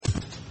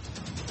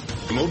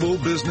Global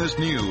business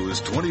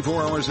news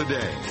 24 hours a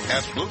day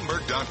at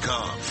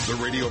Bloomberg.com, the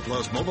Radio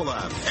Plus mobile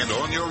app, and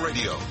on your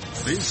radio.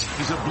 This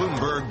is a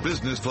Bloomberg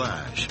Business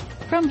Flash.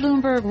 From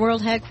Bloomberg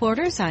World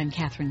Headquarters, I'm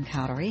Catherine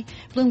Cory.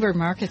 Bloomberg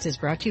Markets is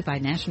brought to you by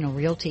National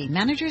Realty,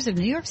 managers of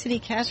New York City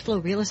cash flow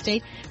real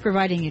estate,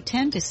 providing you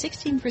 10 to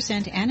 16%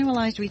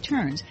 annualized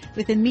returns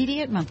with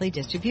immediate monthly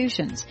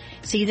distributions.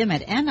 See them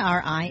at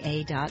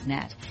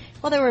nria.net.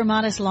 Well, there were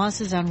modest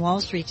losses on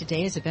Wall Street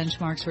today as the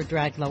benchmarks were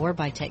dragged lower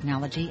by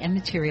technology and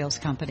materials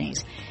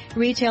companies.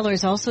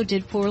 Retailers also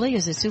did poorly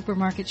as the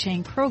supermarket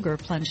chain Kroger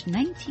plunged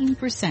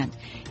 19%.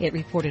 It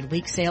reported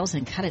weak sales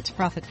and cut its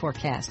profit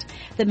forecast.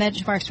 The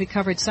benchmarks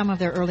recovered some of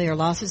their earlier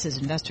losses as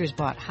investors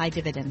bought high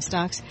dividend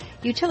stocks.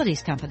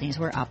 Utilities companies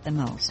were up the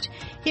most.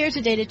 Here's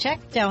a data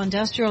check. Dow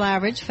Industrial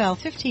Average fell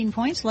 15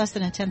 points, less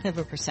than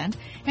 0.1%,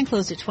 and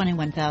closed at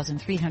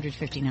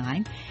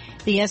 21,359.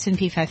 The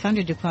S&P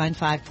 500 declined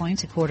 5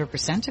 points,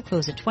 0.25%, to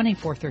close at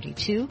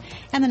 2432,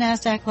 and the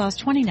Nasdaq lost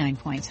 29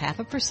 points,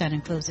 0.5%,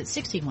 and closed at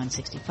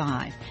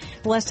 6165.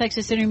 West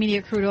Texas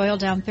Intermediate crude oil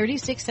down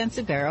 36 cents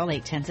a barrel,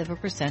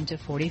 0.8% to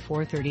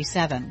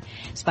 44.37.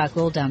 Spot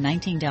gold down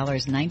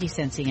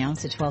 $19.90 the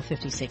ounce at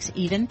 12.56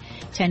 even.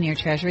 10-year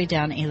Treasury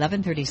down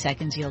 11.30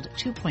 seconds, yield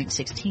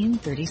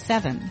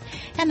 2.1637.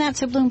 And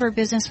that's a Bloomberg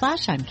Business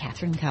Flash. I'm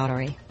Catherine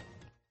Cory.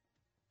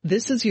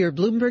 This is your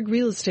Bloomberg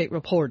Real Estate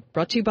Report,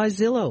 brought to you by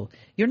Zillow.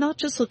 You're not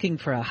just looking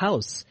for a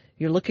house.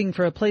 You're looking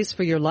for a place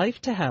for your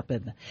life to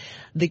happen.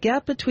 The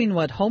gap between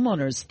what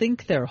homeowners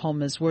think their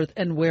home is worth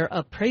and where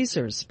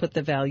appraisers put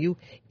the value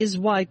is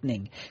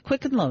widening.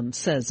 Quicken Loans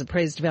says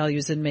appraised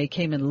values in May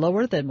came in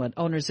lower than what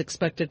owners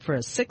expected for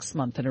a 6th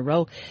month in a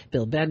row.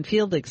 Bill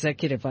Banfield,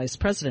 Executive Vice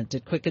President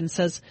at Quicken,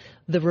 says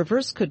the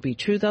reverse could be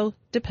true, though,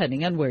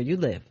 depending on where you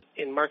live.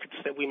 In markets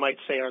that we might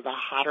say are the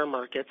hotter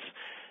markets,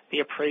 the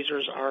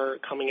appraisers are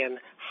coming in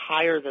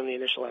higher than the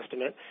initial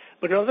estimate.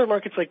 But in other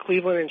markets like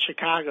Cleveland and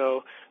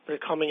Chicago, they're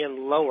coming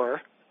in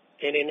lower.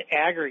 And in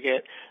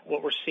aggregate,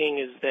 what we're seeing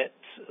is that,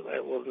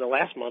 in the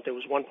last month, it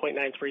was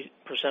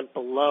 1.93%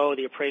 below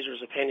the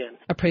appraiser's opinion.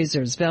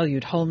 Appraisers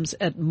valued homes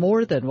at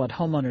more than what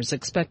homeowners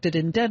expected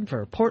in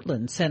Denver,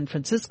 Portland, San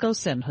Francisco,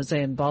 San Jose,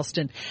 and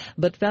Boston,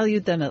 but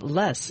valued them at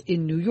less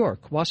in New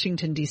York,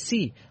 Washington,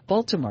 D.C.,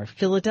 Baltimore,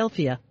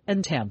 Philadelphia,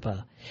 and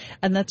Tampa.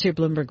 And that's your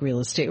Bloomberg Real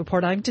Estate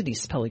Report. I'm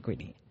Denise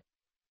Pellegrini.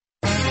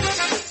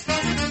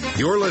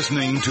 You're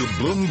listening to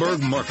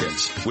Bloomberg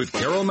Markets with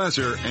Carol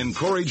Massar and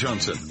Cory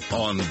Johnson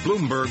on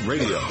Bloomberg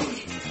Radio.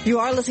 You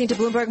are listening to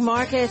Bloomberg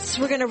Markets.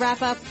 We're going to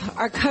wrap up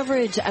our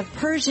coverage of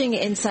Pershing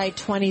Insite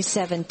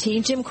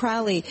 2017. Jim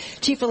Crowley,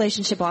 Chief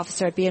Relationship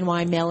Officer at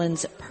BNY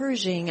Mellon's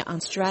Pershing on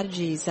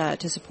strategies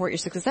to support your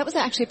success. That was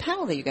actually a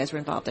panel that you guys were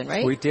involved in,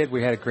 right? We did.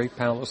 We had a great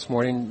panel this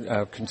morning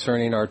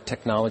concerning our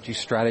technology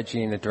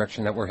strategy and the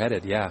direction that we're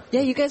headed, yeah.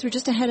 Yeah, you guys were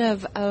just ahead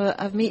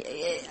of me.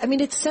 I mean,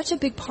 it's such a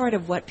big part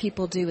of what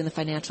people do in the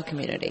financial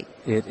community.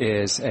 It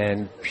is,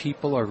 and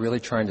people are really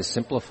trying to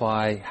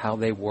simplify how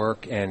they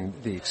work and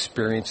the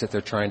experience that they're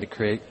trying to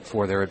create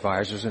for their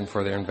advisors and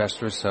for their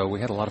investors, so we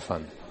had a lot of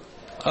fun.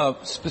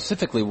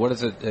 Specifically, what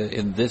is it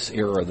in this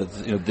era,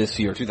 this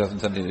year,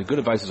 2017? Good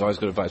advice is always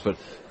good advice, but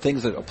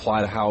things that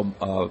apply to how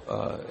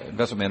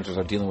investment managers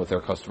are dealing with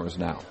their customers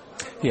now.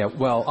 Yeah,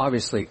 well,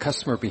 obviously,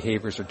 customer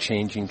behaviors are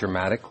changing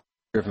dramatically,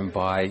 driven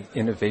by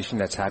innovation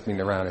that's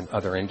happening around in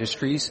other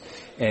industries,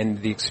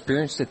 and the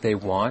experience that they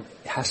want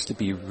has to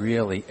be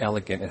really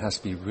elegant. It has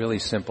to be really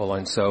simple,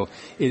 and so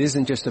it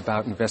isn't just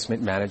about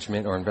investment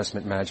management or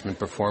investment management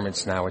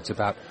performance now. It's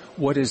about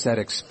what is that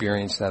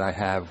experience that I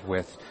have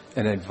with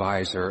an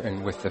advisor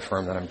and with the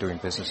firm that I'm doing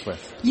business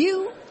with.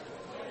 You,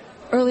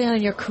 early on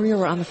in your career,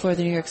 were on the floor of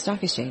the New York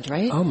Stock Exchange,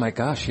 right? Oh, my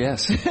gosh,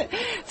 yes.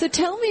 So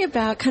tell me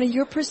about kind of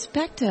your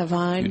perspective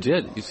on... You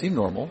did. You seem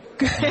normal.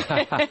 But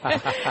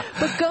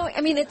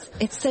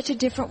it's such a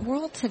different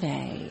world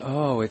today.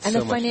 Oh, it's so much different. And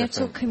the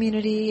financial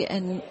community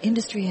and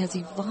industry has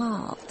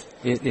evolved.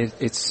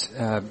 It's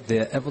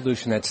the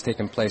evolution that's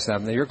taken place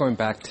out there. You're going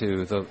back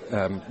to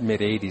the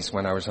mid-'80s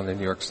when I was on the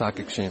New York Stock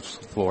Exchange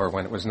floor,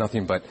 when it was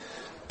nothing but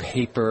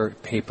paper.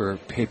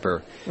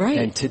 Right.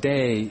 And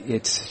today,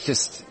 it's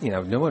just,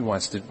 no one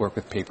wants to work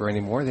with paper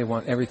anymore. They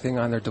want everything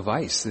on their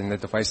device, and the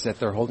device that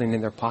they're holding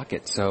in their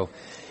pocket. So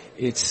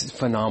it's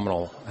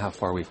phenomenal how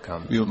far we've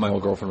come. My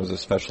old girlfriend was a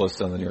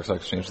specialist on the New York Stock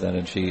Exchange then,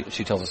 and she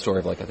tells a story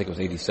of, I think it was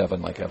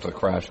 87, after the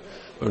crash.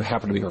 It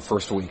happened to be her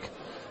first week.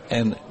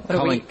 And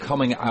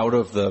coming out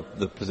of the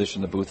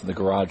position, the booth in the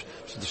garage,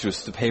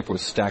 the paper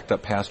was stacked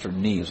up past her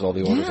knees, all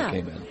the orders that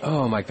came in.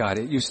 Oh, my God.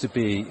 It used to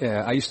be,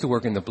 I used to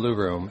work in the Blue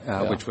Room,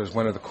 which was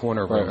one of the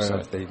corner rooms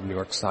of the New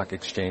York Stock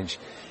Exchange.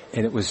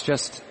 And it was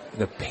just,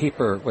 the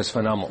paper was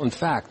phenomenal. In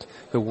fact,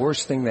 the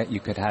worst thing that you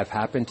could have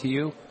happen to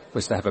you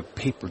was to have a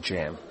paper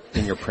jam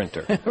in your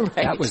printer. Right.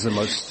 That was the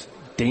most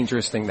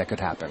dangerous thing that could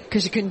happen.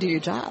 Because you couldn't do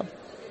your job,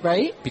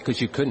 right? Because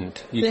you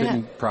couldn't. You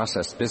couldn't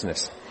process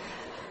business.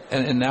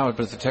 And now,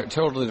 but it's a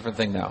totally different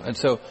thing now. And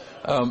so,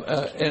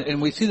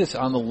 and we see this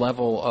on the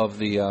level of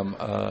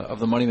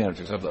the money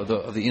managers,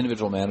 of the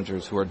individual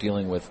managers who are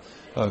dealing with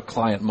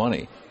client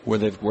money, where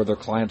their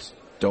clients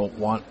don't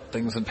want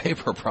things in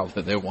paper probably.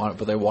 But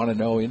they want to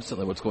know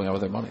instantly what's going on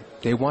with their money.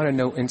 They want to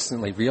know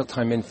instantly,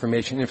 real-time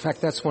information. In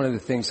fact, that's one of the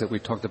things that we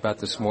talked about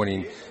this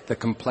morning, the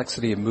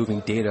complexity of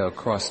moving data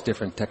across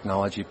different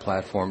technology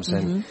platforms.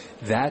 And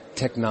that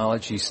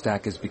technology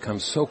stack has become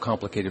so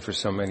complicated for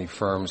so many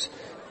firms.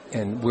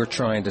 And we're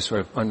trying to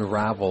sort of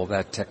unravel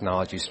that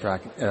technology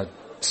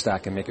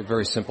stack and make it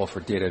very simple for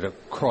data to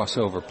cross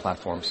over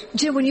platforms.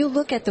 Jim, when you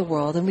look at the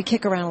world, and we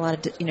kick around a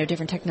lot of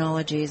different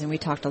technologies, and we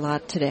talked a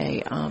lot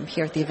today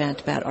here at the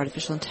event about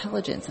artificial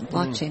intelligence and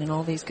blockchain and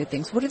all these good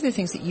things. What are the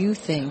things that you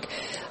think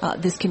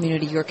this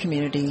community, your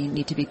community,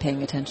 need to be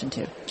paying attention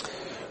to?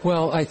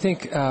 Well, I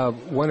think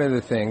one of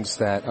the things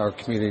that our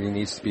community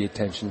needs to pay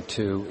attention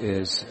to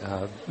is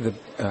the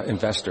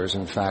investors.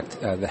 In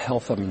fact, the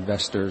health of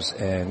investors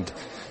and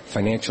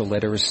financial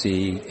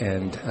literacy,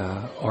 and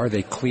are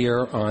they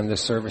clear on the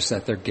service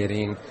that they're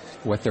getting,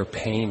 what they're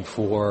paying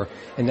for?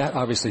 And that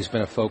obviously has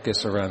been a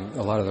focus around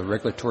a lot of the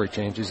regulatory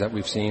changes that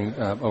we've seen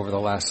over the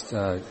last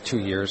 2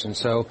 years. And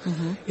so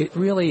it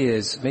really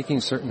is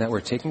making certain that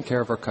we're taking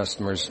care of our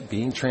customers,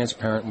 being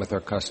transparent with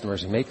our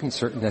customers, and making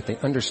certain that they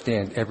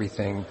understand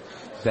everything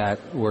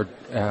that we're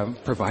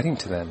providing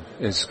to them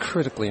is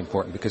critically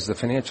important, because the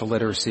financial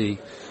literacy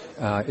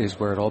is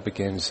where it all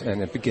begins,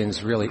 and it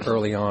begins really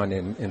early on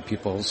in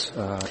people's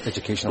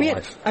educational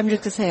life. I'm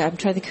just going to say, I'm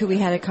trying to think who we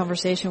had a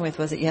conversation with.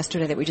 Was it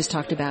yesterday that we just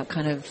talked about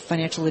kind of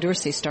financial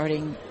literacy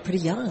starting pretty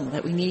young,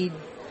 that we need,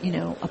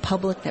 a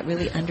public that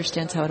really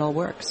understands how it all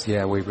works?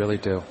 Yeah, we really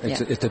do.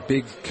 It's a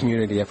big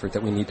community effort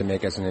that we need to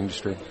make as an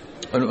industry.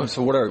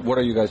 So what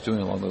are you guys doing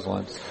along those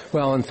lines?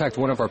 Well, in fact,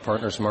 one of our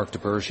partners, Mark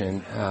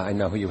DeBergen, I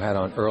know who you had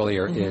on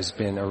earlier, has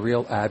been a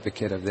real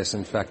advocate of this.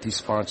 In fact, he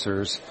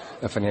sponsors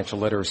a financial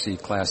literacy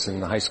class in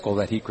the high school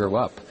that he grew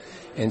up.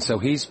 And so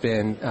he's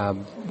been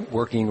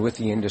working with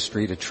the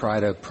industry to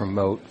try to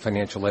promote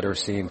financial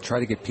literacy and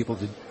try to get people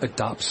to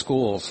adopt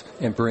schools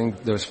and bring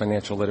those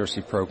financial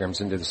literacy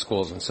programs into the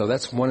schools. And so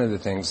that's one of the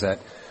things that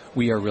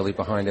we are really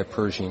behind at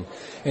Pershing.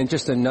 And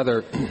just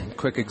another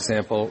quick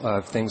example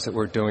of things that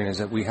we're doing is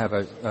that we have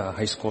a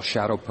high school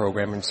shadow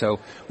program. And so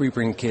we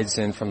bring kids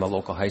in from the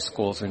local high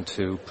schools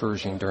into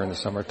Pershing during the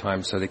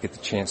summertime so they get the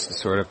chance to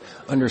sort of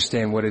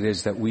understand what it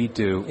is that we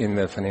do in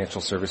the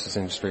financial services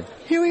industry.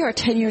 Here we are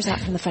 10 years out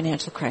from the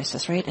financial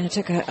crisis, right? And it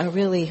took a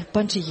really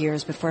bunch of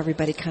years before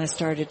everybody kind of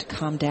started to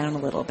calm down a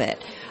little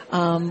bit.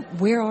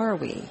 Where are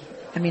we?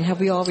 I mean, have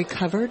we all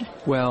recovered?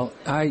 Well,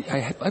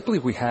 I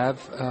believe we have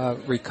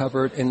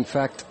recovered. In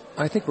fact,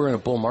 I think we're in a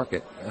bull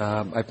market.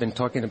 I've been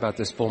talking about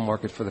this bull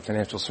market for the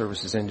financial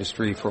services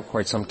industry for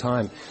quite some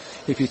time.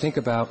 If you think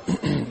about,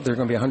 there are going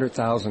to be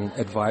 100,000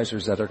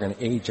 advisors that are going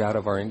to age out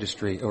of our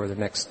industry over the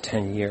next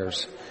 10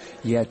 years.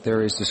 Yet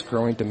there is this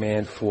growing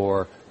demand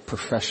for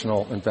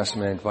professional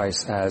investment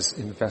advice as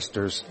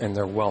investors and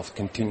their wealth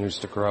continues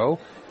to grow,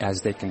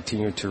 as they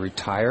continue to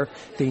retire.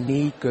 They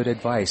need good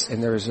advice,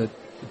 and there is a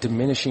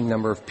diminishing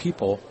number of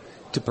people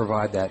to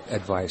provide that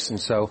advice. And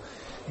so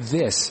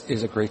this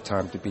is a great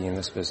time to be in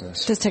this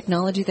business. Does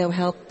technology, though,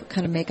 help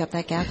kind of make up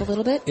that gap a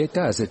little bit? It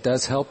does. It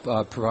does help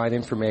provide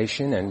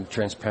information and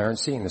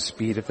transparency and the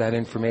speed of that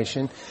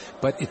information,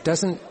 but it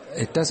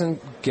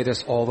doesn't get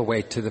us all the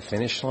way to the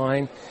finish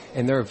line.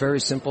 And there are very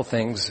simple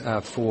things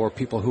for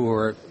people who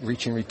are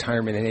reaching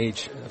retirement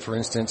age. For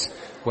instance,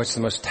 what's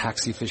the most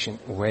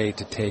tax-efficient way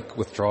to take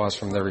withdrawals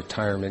from their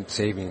retirement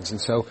savings?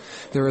 And so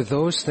there are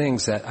those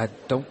things that I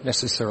don't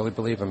necessarily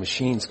believe a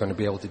machine's going to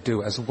be able to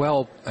do, as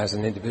well as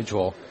an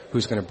individual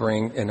who's going to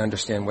bring and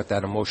understand what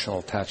that emotional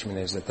attachment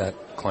is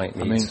that client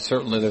needs. I mean,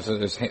 certainly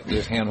there's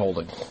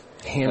hand-holding.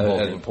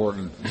 At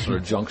important sort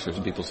of junctures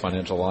in people's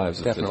financial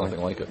lives. There's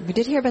nothing like it. We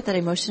did hear about that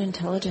emotion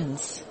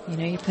intelligence.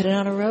 You put it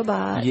on a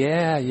robot.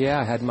 Yeah.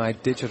 I had my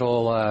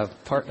digital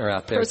partner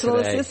out there personal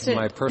today. Assistant.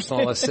 My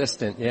personal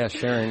assistant,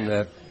 sharing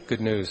the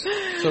good news.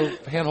 So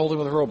hand-holding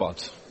with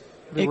robots.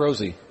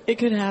 Rosie. It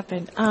could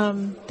happen.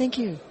 Thank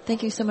you.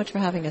 Thank you so much for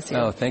having us here.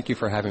 Oh, thank you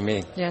for having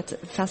me. Yeah, it's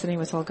fascinating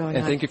what's all going on.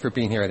 And thank you for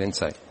being here at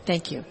Insight.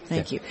 Thank you.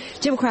 Thank you.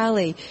 Jim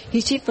Crowley,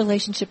 he's Chief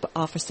Relationship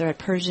Officer at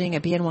Pershing,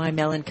 a BNY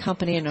Mellon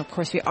company. And, of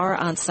course, we are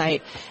on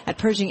site at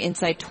Pershing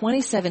Insite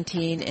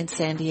 2017 in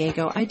San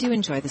Diego. I do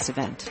enjoy this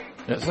event.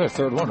 Yeah, it's our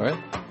third one,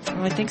 right?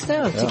 Well, I think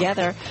so,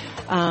 together.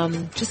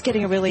 Just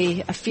getting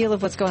a feel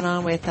of what's going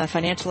on with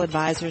financial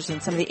advisors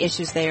and some of the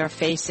issues they are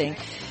facing.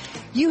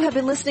 You have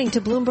been listening to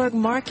Bloomberg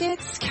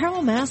Markets.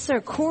 Carol Massar,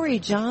 Cory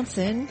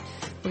Johnson.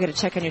 We're going to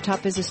check on your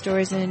top business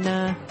stories in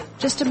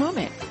just a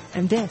moment.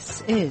 And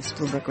this is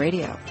Bloomberg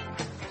Radio.